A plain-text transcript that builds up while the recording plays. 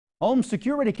Home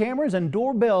security cameras and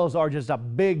doorbells are just a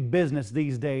big business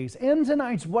these days. In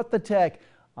tonight's What the Tech,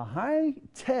 a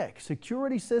high-tech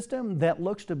security system that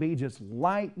looks to be just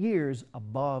light years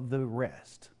above the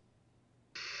rest.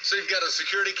 So you've got a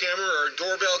security camera or a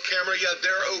doorbell camera, yeah,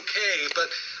 they're okay, but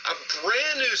a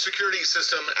brand new security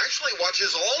system actually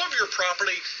watches all of your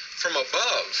property from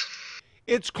above.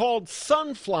 It's called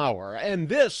Sunflower, and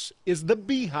this is the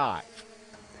Beehive.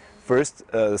 First,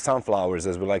 the sunflowers,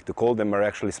 as we like to call them, are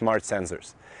actually smart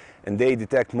sensors, and they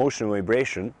detect motion and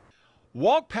vibration.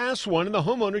 Walk past one and the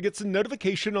homeowner gets a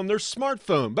notification on their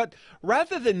smartphone, but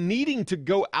rather than needing to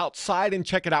go outside and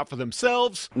check it out for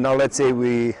themselves. Now let's say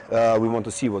we want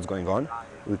to see what's going on.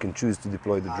 We can choose to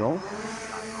deploy the drone.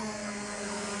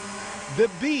 The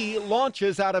bee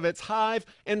launches out of its hive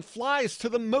and flies to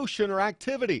the motion or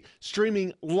activity,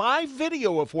 streaming live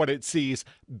video of what it sees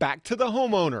back to the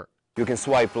homeowner. You can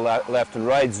swipe left and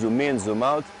right, zoom in, zoom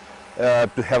out,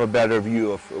 to have a better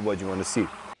view of what you want to see.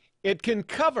 It can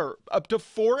cover up to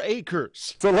 4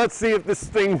 acres. So let's see if this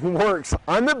thing works.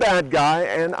 I'm the bad guy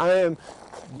and I am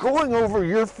going over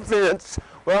your fence.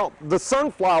 Well, the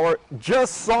sunflower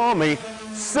just saw me,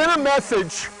 sent a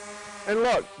message, and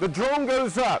look, the drone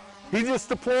goes up. He just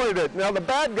deployed it. Now the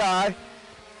bad guy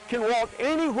can walk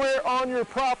anywhere on your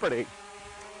property.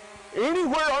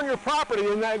 Anywhere on your property,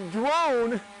 and that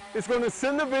drone is going to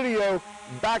send the video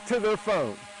back to their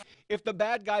phone. If the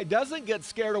bad guy doesn't get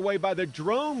scared away by the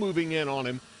drone moving in on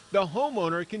him, the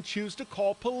homeowner can choose to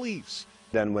call police.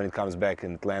 Then when it comes back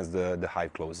and it lands, the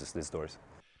hive closes these doors.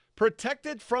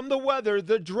 Protected from the weather,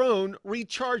 the drone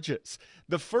recharges.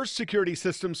 The first security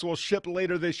systems will ship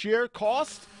later this year,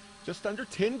 cost just under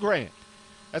 10 grand.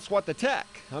 That's What the Tech.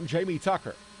 I'm Jamie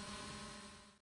Tucker.